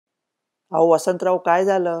अहो वसंतराव, काय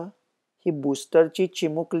झालं? ही बूस्टरची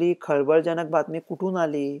चिमुकली खळबळजनक बातमी कुठून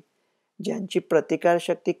आली? ज्यांची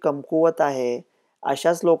प्रतिकारशक्ती कमकुवत आहे,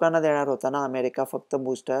 अशाच लोकांना देणार होता ना अमेरिका फक्त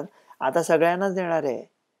बूस्टर. आता सगळ्यांनाच देणार आहे.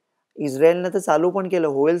 इस्रायलने तर चालू पण केलं,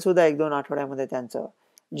 होईल सुद्धा 1-2 आठवड्यामध्ये त्यांचं.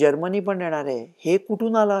 जर्मनी पण देणार आहे. हे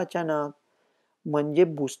कुठून आलं अचानक? म्हणजे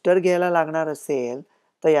बूस्टर घ्यायला लागणार असेल,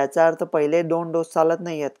 तर याचा अर्थ पहिले 2 डोस चालत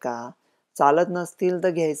नाही आहेत का? चालत नसतील तर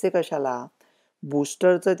घ्यायचे कशाला?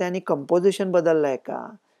 बूस्टरचं त्यांनी कंपोझिशन बदललंय का?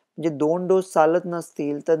 म्हणजे 2 डोस चालत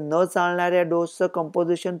नसतील तर न चालणाऱ्या डोसचं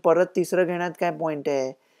कंपोझिशन परत तिसरं घेण्यात काय पॉइंट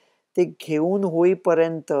आहे? ते घेऊन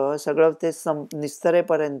होईपर्यंत सगळं ते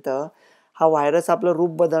निस्तरेपर्यंत हा व्हायरस आपलं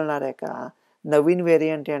रूप बदलणार आहे का? नवीन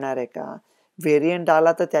व्हेरियंट येणार आहे का? व्हेरियंट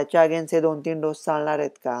आला तर त्याच्या अगेन्स्ट हे 2-3 डोस चालणार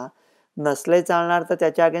आहेत का? नसले चालणार तर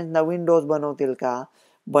त्याच्या अगेन्स्ट नवीन डोस बनवतील का?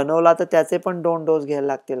 बनवला तर त्याचे पण 2 डोस घ्यायला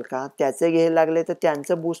लागतील का? त्याचे घ्यायला लागले तर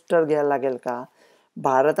त्यांचं बूस्टर घ्यायला लागेल का?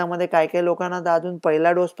 भारतामध्ये काही लोकांना तर अजून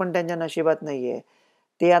पहिला डोस पण त्यांच्या नशिबात नाहीये.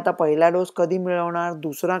 ते आता पहिला डोस कधी मिळवणार,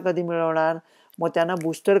 दुसरा कधी मिळवणार, मग त्यांना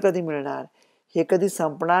बूस्टर कधी मिळणार? हे कधी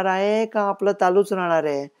संपणार आहे का आपलं चालूच राहणार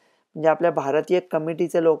आहे? म्हणजे आपल्या भारतीय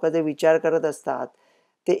कमिटीचे लोक जे विचार करत असतात,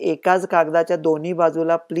 ते एकाच कागदाच्या दोन्ही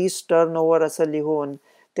बाजूला प्लीज टर्न ओव्हर असं लिहून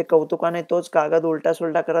ते कौतुकाने तोच कागद उलटा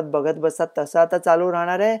सुलटा करत बघत बसतात. तसं आता चालू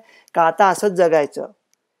राहणार आहे का आता असंच जगायचं?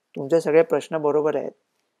 तुमचे सगळे प्रश्न बरोबर आहेत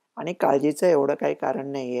आणि काळजीचं एवढं काही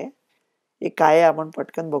कारण नाहीये. हे काय आहे आपण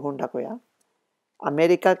पटकन बघून टाकूया.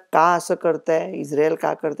 अमेरिका का असं करतंय, इस्रायल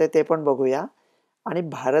का करतंय ते पण बघूया आणि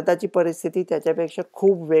भारताची परिस्थिती त्याच्यापेक्षा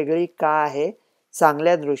खूप वेगळी का आहे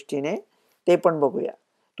चांगल्या दृष्टीने ते पण बघूया.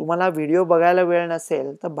 तुम्हाला व्हिडिओ बघायला वेळ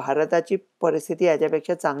नसेल तर भारताची परिस्थिती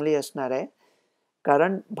याच्यापेक्षा चांगली असणार आहे.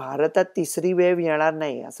 कारण भारतात तिसरी वेव्ह येणार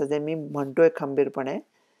नाही असं जे मी म्हणतोय खंबीरपणे,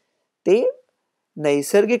 ते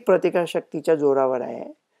नैसर्गिक प्रतिकारशक्तीच्या जोरावर आहे.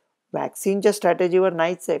 व्हॅक्सिनच्या स्ट्रॅटेजीवर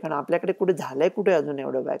नाहीच आहे, कारण आपल्याकडे कुठे अजून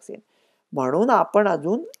एवढं व्हॅक्सिन. म्हणून आपण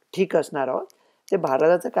अजून ठीक असणार आहोत. ते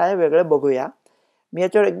भारताचं काय वेगळं बघूया. मी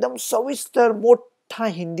याच्यावर एकदम सविस्तर मोठा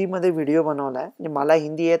हिंदीमध्ये व्हिडिओ बनवला आहे. म्हणजे मला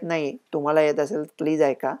हिंदी येत नाही, तुम्हाला येत असेल प्लीज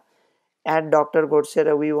ऐका. @डॉक्टर गोडसे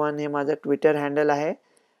रवी 1 हे माझं ट्विटर हँडल आहे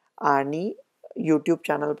आणि यूट्यूब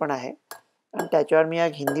चॅनल पण आहे आणि त्याच्यावर मी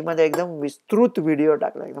हिंदीमध्ये एकदम विस्तृत व्हिडिओ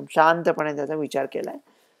टाकला, एकदम शांतपणे त्याचा विचार केलाय.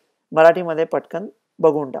 मराठीमध्ये पटकन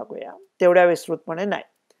बघून टाकूया, तेवढ्या विस्तृतपणे नाही.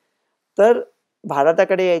 तर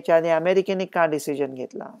भारताकडे यायच्या आधी अमेरिकेने का डिसिजन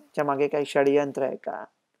घेतला? त्या मागे काही षडयंत्र आहे का?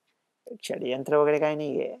 षडयंत्र वगैरे काही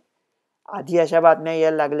नाहीये. आधी अशा बातम्या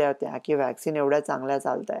यायला लागल्या होत्या की व्हॅक्सिन एवढ्या चांगल्या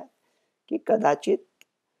चालतायत की कदाचित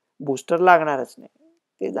बूस्टर लागणारच नाही.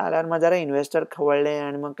 ते झाल्यावर मग जरा इन्व्हेस्टर खवळले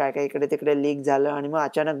आणि मग काय इकडे तिकडे लीक झालं आणि मग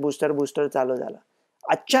अचानक बूस्टर चालू झालं.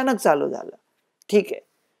 अचानक चालू झालं. ठीक आहे,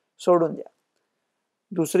 सोडून द्या.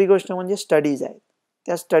 दुसरी गोष्ट म्हणजे स्टडीज आहेत.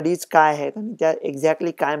 त्या स्टडीज काय आहेत आणि त्या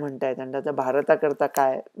एक्झॅक्टली काय म्हणतायत आणि त्याचा भारताकरता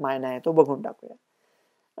काय मायना आहे तो बघून टाकूया.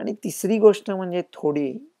 आणि तिसरी गोष्ट म्हणजे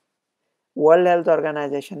थोडी वर्ल्ड हेल्थ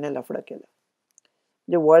ऑर्गनायझेशनने लफडं केलं.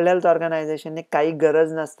 म्हणजे वर्ल्ड हेल्थ ऑर्गनायझेशनने काही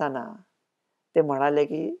गरज नसताना ते म्हणाले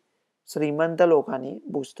की श्रीमंत लोकांनी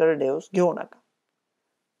बूस्टर डोस घेऊ नका.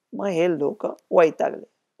 मग हे लोक वैतागले.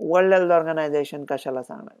 वर्ल्ड हेल्थ ऑर्गनायझेशन कशाला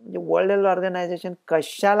सांगणार? म्हणजे वर्ल्ड हेल्थ ऑर्गनायझेशन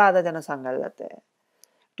कशाला आता त्यांना सांगायला जात आहे?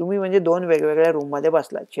 तुम्ही म्हणजे 2 वेगवेगळ्या रूममध्ये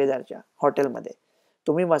बसलात शेजारच्या हॉटेलमध्ये.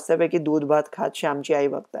 तुम्ही मस्तपैकी दूध भात खात श्यामची आई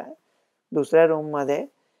बघताय. दुसऱ्या रूममध्ये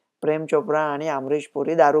प्रेम चोप्रा आणि अमरीश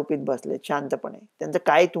पुरी दारू पीत बसले शांतपणे. त्यांचं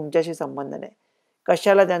काही तुमच्याशी संबंध नाही.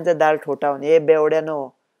 कशाला त्यांचं दार ठोठावून ए बेवड्यानो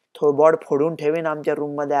थोबॉड फोडून ठेवीन आमच्या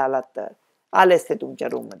रूममध्ये आलात तर. आलेच ते तुमच्या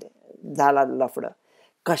रूममध्ये, झाला लफडं.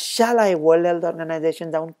 कशाला हे वर्ल्ड हेल्थ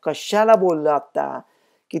ऑर्गनायझेशन जाऊन कशाला बोललं आता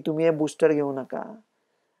की तुम्ही हे बूस्टर घेऊ नका?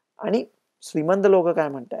 आणि श्रीमंत लोक काय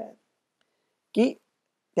म्हणतायत की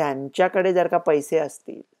त्यांच्याकडे जर का पैसे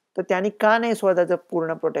असतील तर त्यांनी का नाही स्वतःचं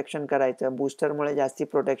पूर्ण प्रोटेक्शन करायचं? बूस्टरमुळे जास्ती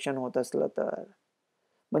प्रोटेक्शन होत असलं तर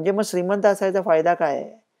म्हणजे मग श्रीमंत असायचा फायदा काय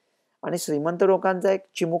आहे? आणि श्रीमंत लोकांचा एक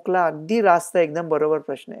चिमुकला अगदी रास्त एकदम बरोबर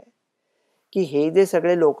प्रश्न आहे की हे जे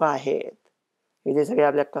सगळे लोक आहेत, हे जे सगळे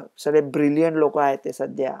आपल्या सगळे ब्रिलियंट लोक आहेत ते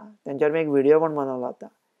सध्या, त्यांच्यावर मी एक व्हिडिओ पण बनवला होता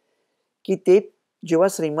की ते जेव्हा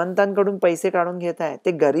श्रीमंतांकडून पैसे काढून घेत आहेत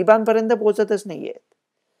ते गरिबांपर्यंत पोहोचतच नाहीयेत.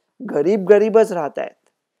 गरीबच राहत आहेत.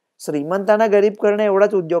 श्रीमंतांना गरीब करणं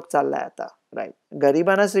एवढाच उद्योग चाललाय आता. राईट,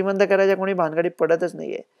 गरिबांना श्रीमंत करायच्या कोणी भानगडीत पडतच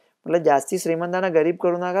नाहीये. म्हटलं जास्ती श्रीमंतांना गरीब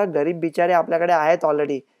करू नका. गरीब बिचारे आपल्याकडे आहेत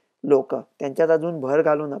ऑलरेडी लोक, त्यांच्यात अजून भर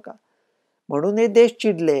घालू नका. म्हणून हे देश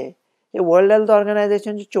चिडले. हे वर्ल्ड हेल्थ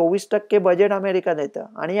ऑर्गनायझेशनचे 24% बजेट अमेरिका देतं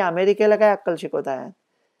आणि अमेरिकेला काय अक्कल शिकवत आहेत?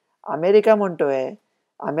 अमेरिका म्हणतोय,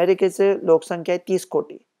 अमेरिकेचे लोकसंख्या आहे 30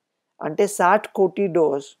 कोटी आणि ते 60 कोटी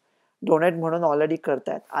डोस डोनेट म्हणून ऑलरेडी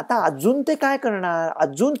करतायत. आता अजून ते काय करणार?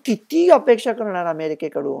 अजून किती अपेक्षा करणार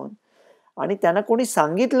अमेरिकेकडून? आणि त्यांना कोणी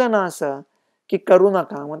सांगितलं ना असं की करू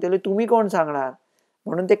नका, मग त्याला तुम्ही कोण सांगणार?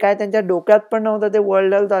 म्हणून ते काय त्यांच्या डोक्यात पण नव्हतं, ते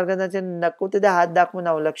वर्ल्ड हेल्थ ऑर्गनायझेशन नको ते हात दाखवून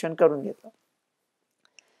अवलक्षण करून घेतलं.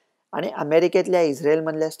 आणि अमेरिकेतल्या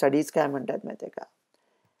इस्रायलमधल्या स्टडीज काय म्हणतात माहिती आहे का?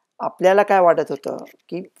 आपल्याला काय वाटत होतं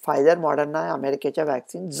की फायझर मॉडर्ना अमेरिकेच्या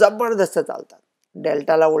वॅक्सिन जबरदस्त चालतात,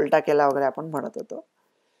 डेल्टाला उलटा केला वगैरे आपण म्हणत होतो.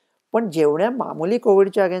 पण जेवढ्या मामूली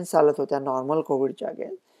कोविडच्या अगेन्स्ट चालत होत्या, नॉर्मल कोविडच्या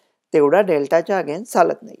अगेन्स्ट, तेवढ्या डेल्टाच्या अगेन्स्ट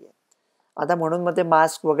चालत नाहीये. आता म्हणून मग ते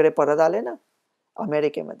मास्क वगैरे परत आले ना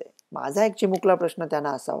अमेरिकेमध्ये. माझा एक चिमुकला प्रश्न त्यांना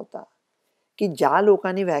असा होता की ज्या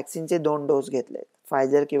लोकांनी वॅक्सिनचे 2 डोस घेतलेत,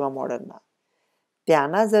 फायझर किंवा मॉडर्ना,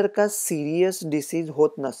 त्यांना जर का सिरियस डिसीज होत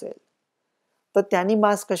नसेल तर त्यांनी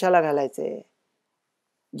मास्क कशाला घालायचे?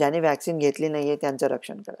 ज्याने वॅक्सिन घेतली नाहीये त्यांचं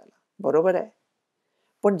रक्षण करायला, बरोबर आहे.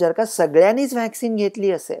 पण जर का सगळ्यांनीच वॅक्सिन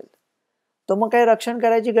घेतली असेल तर मग काही रक्षण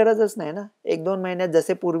करायची गरजच नाही ना. 1-2 महिन्यात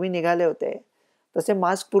जसे पूर्वी निघाले होते तसे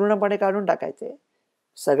मास्क पूर्णपणे काढून टाकायचे,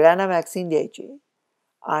 सगळ्यांना वॅक्सिन द्यायची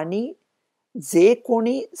आणि जे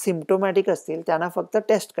कोणी सिम्प्टोमॅटिक असतील त्यांना फक्त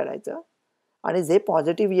टेस्ट करायचं आणि जे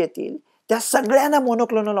पॉझिटिव्ह येतील त्या सगळ्यांना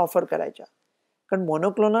मोनोक्लोनल ऑफर करायच्या. कारण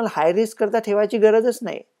मोनोक्लोनल हाय रिस्क करता ठेवायची गरजच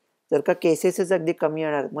नाही. जर का केसेसच अगदी कमी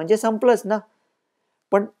येणार म्हणजे संपलंच ना.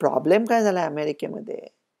 पण प्रॉब्लेम काय झाला अमेरिकेमध्ये,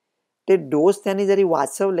 ते डोस त्यांनी जरी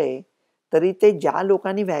वाचवले तरी ते ज्या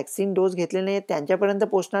लोकांनी वॅक्सिन डोस घेतले नाही त्यांच्यापर्यंत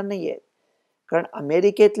पोहोचणार नाहीये. कारण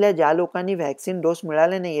अमेरिकेतल्या ज्या लोकांनी वॅक्सिन डोस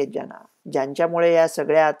मिळाले नाहीयेत, ज्यांच्यामुळे या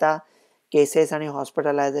सगळ्या आता केसेस आणि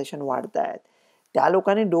हॉस्पिटलायझेशन वाढत आहेत, त्या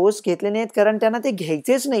लोकांनी डोस घेतले नाहीत कारण त्यांना ते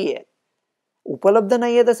घ्यायचेच नाहीयेत. उपलब्ध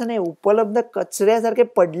नाहीयेत असं नाही, उपलब्ध कचऱ्यासारखे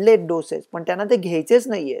पडलेत डोसेस, पण त्यांना ते घ्यायचेच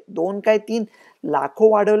नाहीयेत. 2 काय 3 लाखो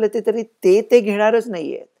वाढवले तरी ते घेणारच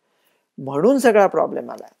नाहीयेत. म्हणून सगळा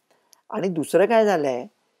प्रॉब्लेम आलाय. आणि दुसरं काय झालंय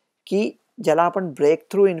की ज्याला आपण ब्रेक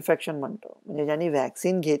थ्रू इन्फेक्शन म्हणतो, म्हणजे ज्यांनी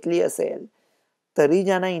वॅक्सिन घेतली असेल तरी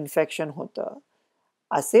ज्यांना इन्फेक्शन होतं,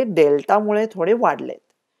 असे डेल्टामुळे थोडे वाढलेत.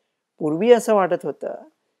 पूर्वी असं वाटत होतं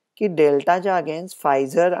की डेल्टाच्या अगेन्स्ट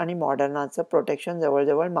फायझर आणि मॉडर्नाचं प्रोटेक्शन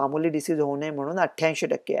जवळजवळ मामूली डिसीज होऊ नये म्हणून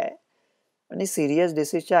 88% आहे आणि सिरियस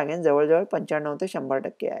डिसीजच्या अगेन्स्ट जवळजवळ 95 ते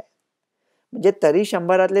 100% आहे. म्हणजे तरी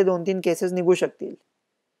 100रातले 2-3 केसेस निघू शकतील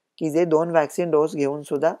की जे 2 वॅक्सिन डोस घेऊन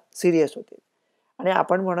सुद्धा सिरियस होतील. आणि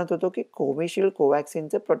आपण म्हणत होतो की कोविशिल्ड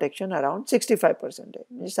कोवॅक्सिनचं प्रोटेक्शन अराउंड 65% आहे,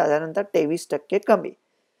 म्हणजे साधारणतः 23% कमी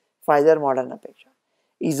फायझर मॉडर्नापेक्षा.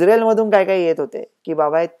 इस्रायलमधून काय काय येत होते की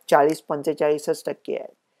बाबा 40-45% आहे.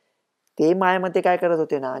 ते मायामध्ये काय करत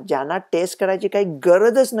होते ना, ज्यांना टेस्ट करायची काही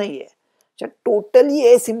गरजच नाहीये, टोटली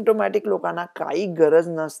एसिम्प्टोमॅटिक लोकांना काही गरज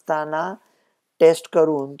नसताना टेस्ट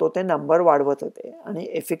करून ते नंबर वाढवत होते आणि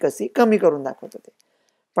एफिकसी कमी करून दाखवत होते.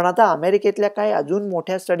 पण आता अमेरिकेतल्या काही अजून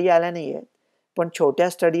मोठ्या स्टडी आल्या नाहीयेत, पण छोट्या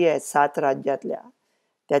स्टडी आहेत 7 राज्यातल्या.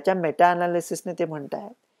 त्याच्या मेटा अनालिसिसने ते म्हणतात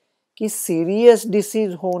की सिरियस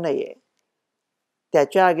डिसीज होऊ नये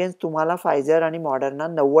त्याच्या अगेन्स्ट तुम्हाला फायझर आणि मॉडर्ना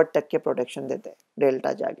 90% प्रोटेक्शन देते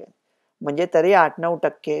डेल्टाच्या अगेन्स्ट. म्हणजे तरी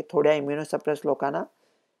 8-9% थोड्या इम्युनोसप्रेस लोकांना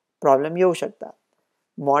प्रॉब्लेम येऊ शकतात.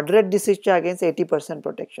 मॉडरेट डिसीजच्या अगेन्स्ट 80%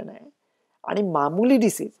 प्रोटेक्शन आहे आणि मामूली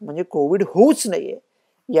डिसीज म्हणजे कोविड होऊच नाहीये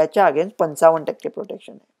याच्या अगेन्स्ट 55%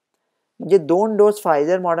 प्रोटेक्शन आहे. म्हणजे 2 डोस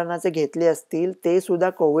फायझर मॉडर्नाचे घेतले असतील ते सुद्धा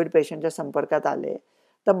कोविड पेशंटच्या संपर्कात आले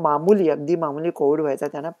तर मामूली, अगदी मामूली कोविड व्हायचा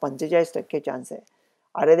त्यांना 45% चान्स आहे.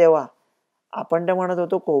 अरे देवा, आपण तर म्हणत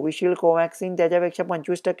होतो कोविशिल्ड कोवॅक्सिन त्याच्यापेक्षा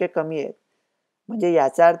 25% कमी आहेत. म्हणजे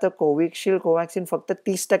याचा अर्थ कोविशिल्ड कोवॅक्सिन फक्त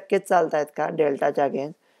 30% चालत आहेत का डेल्टाच्या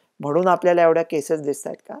अगेन्स्ट, म्हणून आपल्याला एवढ्या केसेस दिसत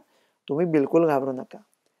आहेत का? तुम्ही बिलकुल घाबरू नका.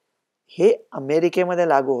 हे अमेरिकेमध्ये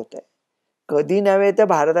लागू होत आहे. कधी नव्हे तर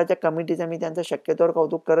भारताच्या कमिटीचं मी त्यांचं शक्यतोवर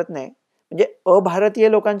कौतुक करत नाही. म्हणजे अभारतीय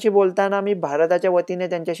लोकांशी बोलताना मी भारताच्या वतीने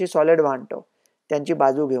त्यांच्याशी सॉलिड भांडतो, त्यांची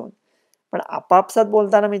बाजू घेऊन. पण आपापसात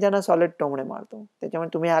बोलताना मी त्यांना सॉलिड टोमणे मारतो. त्याच्यामुळे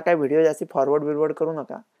तुम्ही हा काय व्हिडिओ जास्ती फॉरवर्ड करू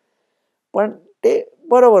नका. पण ते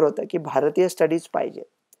बरोबर होतं की भारतीय स्टडीज पाहिजे.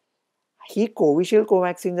 ही कोविशिल्ड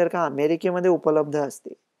कोवॅक्सिन जर का अमेरिकेमध्ये उपलब्ध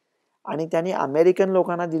असते आणि त्यांनी अमेरिकन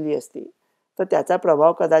लोकांना दिली असती तर त्याचा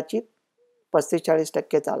प्रभाव कदाचित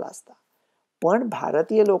 35-40% आला असता. पण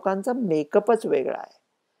भारतीय लोकांचा मेकअपच वेगळा आहे.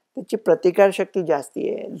 त्याची प्रतिकारशक्ती जास्ती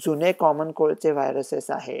आहे. जुने कॉमन कोल्डचे व्हायरसेस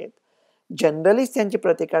आहेत, जनरलीच त्यांची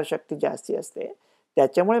प्रतिकारशक्ती जास्ती असते.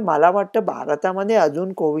 त्याच्यामुळे मला वाटतं भारतामध्ये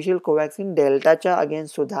अजून कोविशिल्ड कोवॅक्सिन डेल्टाच्या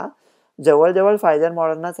अगेन्स्ट सुद्धा जवळजवळ फायझर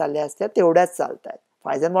मॉडर्ना चालल्या असत्या तेवढ्याच चालत आहेत.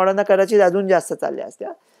 फायझर मॉडर्ना कदाचित अजून जास्त चालल्या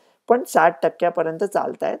असत्या, पण 60%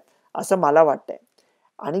 चालत आहेत असं मला वाटतंय.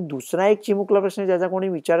 आणि दुसरा एक चिमुकला प्रश्न ज्याचा कोणी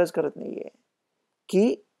विचारच करत नाहीये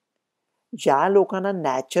की ज्या लोकांना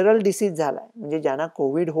नॅचरल डिसीज झालाय, म्हणजे ज्यांना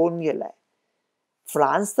कोविड होऊन गेलाय,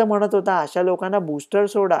 फ्रान्स तर म्हणत होता अशा लोकांना बूस्टर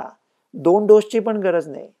सोडा, 2 डोसची पण गरज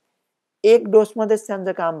नाही, 1 डोसमध्येच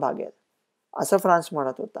त्यांचं काम भागेल, असं फ्रान्स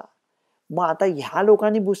म्हणत होता. मग आता ह्या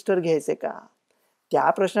लोकांनी बूस्टर घ्यायचे का? त्या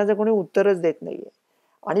प्रश्नाचं कोणी उत्तरच देत नाहीये.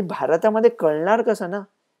 आणि भारतामध्ये कळणार कसं ना?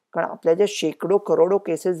 कारण आपल्या ज्या शेकडो करोडो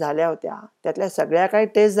केसेस झाल्या होत्या त्यातल्या सगळ्या काही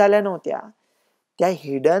टेस्ट झाल्या नव्हत्या. त्या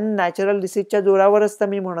हिडन नॅचरल डिसीजच्या जोरावरच तर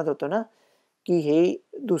मी म्हणत होतो ना की हे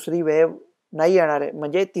दुसरी वेव्ह नाही येणार आहे,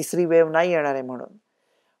 म्हणजे तिसरी वेव्ह नाही येणार आहे म्हणून.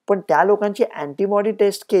 पण त्या लोकांची अँटीबॉडी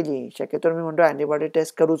टेस्ट केली. शक्यतो मी म्हणतो अँटीबॉडी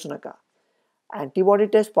टेस्ट करूच नका. अँटीबॉडी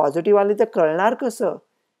टेस्ट पॉझिटिव्ह आली तर कळणार कसं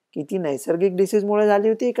की ती नैसर्गिक डिसीजमुळे झाली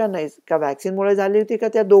होती का व्हॅक्सिनमुळे झाली होती का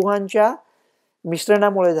त्या दोघांच्या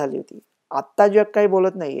मिश्रणामुळे झाली होती. आत्ता जग काही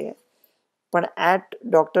बोलत नाहीये. पण ॲट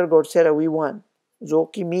डॉक्टर गोडसे रवी 1 जो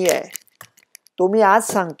की मी आहे, तो मी आज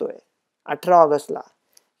सांगतोय 18 ऑगस्टला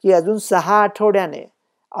की अजून 6 आठवड्याने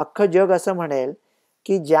अख्खं जग असं म्हणेल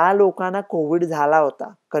की ज्या लोकांना कोविड झाला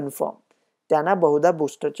होता कन्फर्म त्यांना बहुधा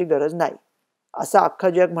बूस्टरची गरज नाही, असं अख्खं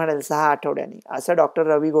जग म्हणेल 6 आठवड्यांनी. असं डॉक्टर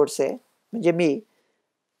रवी गोडसे म्हणजे मी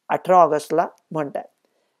 18 ऑगस्टला म्हणताय.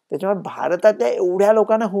 त्याच्यामुळे भारतातल्या एवढ्या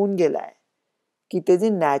लोकांना होऊन गेलाय की त्याची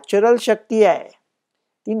नॅचरल शक्ती आहे,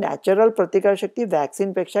 ती नॅचरल प्रतिकारशक्ती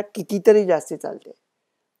व्हॅक्सिनपेक्षा कितीतरी जास्ती चालते.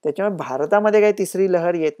 त्याच्यामुळे भारतामध्ये काही तिसरी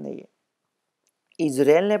लहर येत नाहीये.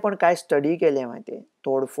 इस्रायलने पण काय स्टडी केले माहितीये,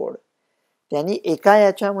 तोडफोड. त्यांनी एका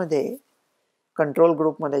याच्यामध्ये कंट्रोल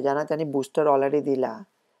ग्रुपमध्ये ज्यांना त्यांनी बूस्टर ऑलरेडी दिला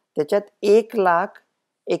त्याच्यात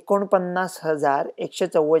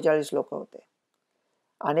 1,49,144 लोक होते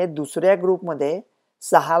आणि दुसऱ्या ग्रुपमध्ये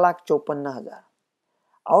 6,54,000.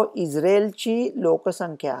 अहो, इस्रायलची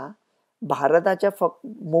लोकसंख्या भारताच्या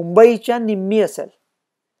मुंबईच्या निम्मी असेल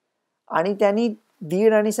आणि त्यांनी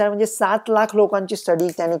 1.5 आणि 6 म्हणजे 7 लाख लोकांची स्टडी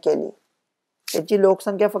त्यांनी केली. त्याची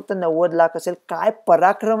लोकसंख्या फक्त 90 लाख असेल. काय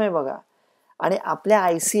पराक्रम आहे बघा. आणि आपल्या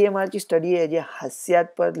ICMRची स्टडी आहे जी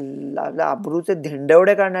हास्यास्पद अब्रूचे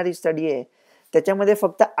धिंडवडे काढणारी स्टडी आहे, त्याच्यामध्ये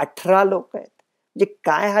फक्त 18 लोक आहेत. म्हणजे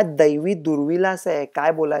काय हा दैवी दुर्विलास आहे,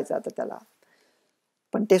 काय बोलायचं आता त्याला.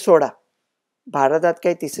 पण ते सोडा, भारतात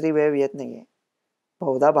काही तिसरी वेव्ह येत नाहीये.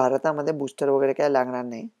 बहुधा भारतामध्ये बूस्टर वगैरे काय लागणार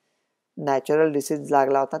नाही. नॅचरल डिसीज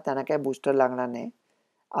लागला होता त्यांना काय बूस्टर लागणार नाही.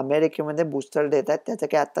 अमेरिकेमध्ये बूस्टर देत आहेत, त्याचा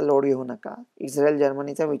काही आत्ता लोड घेऊ नका. इस्रायल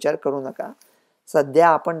जर्मनीचा विचार करू नका. सध्या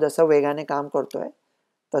आपण जसं वेगाने काम करतोय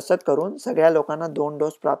तसं करून सगळ्या लोकांना 2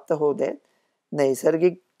 डोस प्राप्त होऊ देत.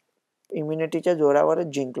 नैसर्गिक इम्युनिटीच्या जोरावरच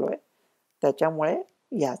जिंकलोय. त्याच्यामुळे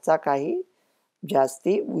ह्याचा काही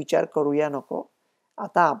जास्ती विचार करूया नको.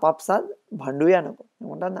 आता आपापसात भांडूया नको.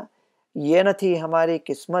 म्हणतात ना, ये न थी हमारी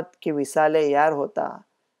किस्मत की विसाले यार होता,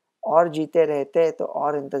 और जीते रहते तो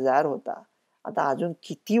और इंतजार होता. आता अजून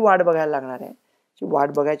किती वाट बघायला लागणार आहे. वाट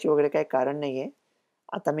बघायची वगैरे काही कारण नाहीये.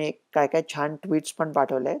 आता मी काय काय छान ट्विट्स पण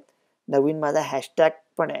पाठवले. नवीन माझा हॅशटॅग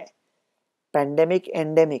पण आहे, पॅन्डेमिक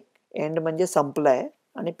एंडेमिक. एंड म्हणजे संपलंय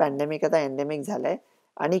आणि पॅन्डेमिक आता एंडेमिक झालंय.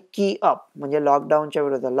 आणि की अप म्हणजे लॉकडाऊनच्या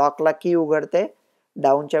विरुद्ध, लॉकला की उघडते,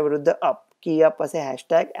 डाऊनच्या विरुद्ध अप, की अप असे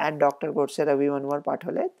हॅशटॅग ॲट डॉक्टर गोडसे रवी 1 वर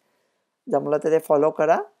पाठवलेत. जमलं तर ते फॉलो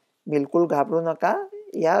करा. बिलकुल घाबरू नका.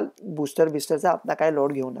 या बूस्टरचा आपला काय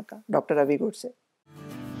लोड घेऊ नका. डॉक्टर रवी Godse.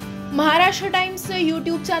 Maharashtra टाइम्सचं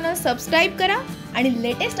YouTube channel subscribe करा आणि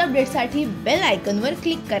लेटेस्ट अपडेटसाठी बेल आयकॉनवर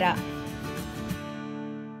क्लिक करा.